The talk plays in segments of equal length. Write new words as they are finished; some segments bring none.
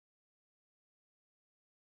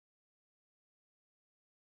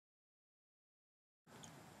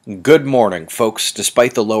Good morning, folks.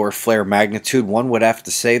 Despite the lower flare magnitude, one would have to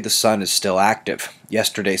say the sun is still active.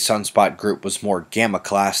 Yesterday's sunspot group was more gamma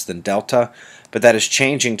class than delta, but that is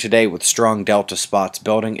changing today with strong delta spots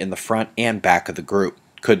building in the front and back of the group.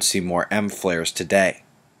 Could see more M flares today.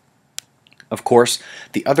 Of course,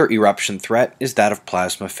 the other eruption threat is that of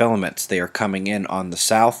plasma filaments. They are coming in on the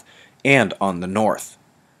south and on the north.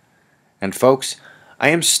 And folks, I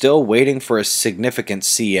am still waiting for a significant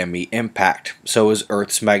CME impact, so is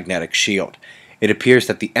Earth's magnetic shield. It appears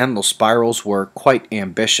that the endless spirals were quite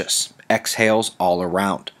ambitious, exhales all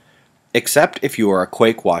around. Except if you are a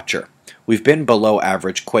quake watcher. We've been below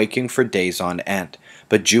average quaking for days on end,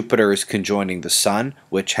 but Jupiter is conjoining the Sun,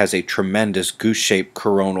 which has a tremendous goose-shaped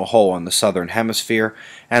coronal hole in the southern hemisphere,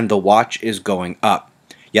 and the watch is going up.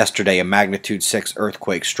 Yesterday, a magnitude 6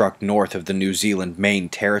 earthquake struck north of the New Zealand Main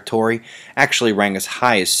territory, actually rang as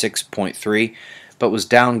high as 6.3, but was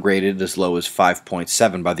downgraded as low as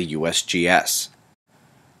 5.7 by the USGS.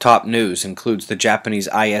 Top news includes the Japanese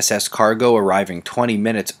ISS cargo arriving 20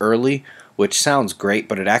 minutes early, which sounds great,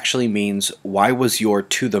 but it actually means why was your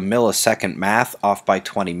to the millisecond math off by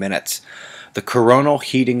 20 minutes? The coronal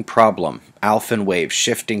heating problem, alpha waves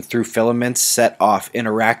shifting through filaments set off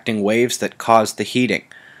interacting waves that caused the heating.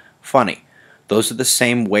 Funny, those are the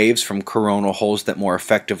same waves from coronal holes that more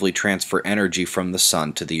effectively transfer energy from the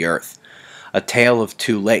sun to the earth. A tale of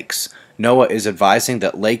two lakes. NOAA is advising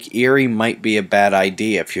that Lake Erie might be a bad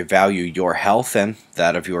idea if you value your health and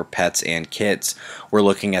that of your pets and kids. We're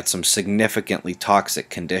looking at some significantly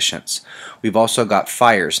toxic conditions. We've also got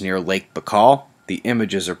fires near Lake Baikal. The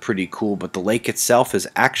images are pretty cool, but the lake itself is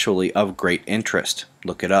actually of great interest.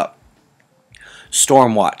 Look it up.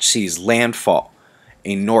 Stormwatch sees landfall.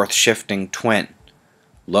 A north-shifting twin.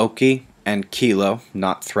 Loki and Kilo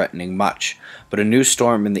not threatening much, but a new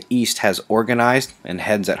storm in the east has organized and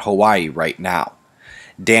heads at Hawaii right now.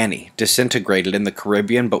 Danny disintegrated in the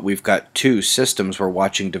Caribbean, but we've got two systems we're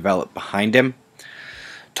watching develop behind him.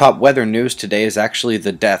 Top weather news today is actually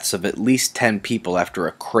the deaths of at least 10 people after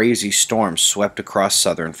a crazy storm swept across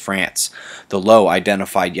southern France. The low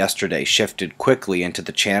identified yesterday shifted quickly into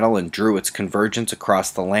the channel and drew its convergence across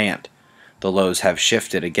the land. The lows have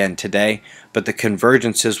shifted again today, but the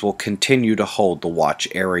convergences will continue to hold the watch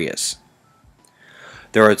areas.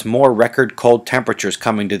 There are more record cold temperatures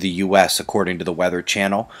coming to the U.S. according to the Weather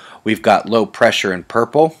Channel. We've got low pressure in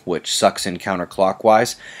purple, which sucks in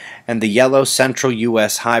counterclockwise, and the yellow central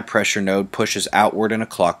U.S. high pressure node pushes outward in a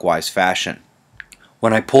clockwise fashion.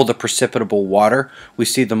 When I pull the precipitable water, we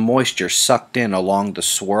see the moisture sucked in along the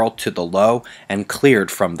swirl to the low and cleared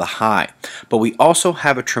from the high. But we also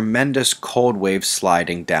have a tremendous cold wave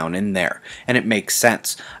sliding down in there, and it makes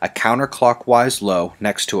sense. A counterclockwise low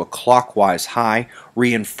next to a clockwise high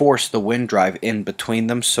reinforce the wind drive in between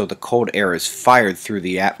them so the cold air is fired through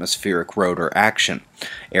the atmospheric rotor action.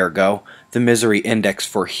 Ergo, the misery index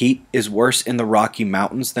for heat is worse in the Rocky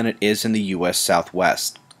Mountains than it is in the U.S.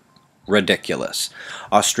 Southwest. Ridiculous.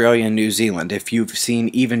 Australia and New Zealand, if you've seen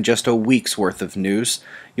even just a week's worth of news,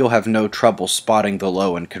 you'll have no trouble spotting the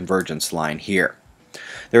low and convergence line here.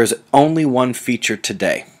 There is only one feature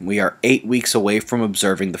today. We are 8 weeks away from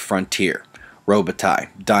observing the frontier. Robitaille,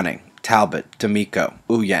 Dunning, Talbot, D'Amico,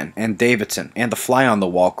 Uyen, and Davidson, and the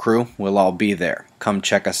fly-on-the-wall crew will all be there. Come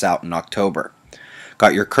check us out in October.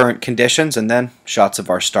 Got your current conditions and then shots of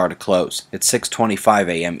our star to close. It's 6:25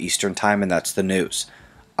 a.m. Eastern Time, and that's the news.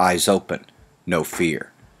 Eyes open, no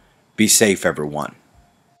fear. Be safe, everyone.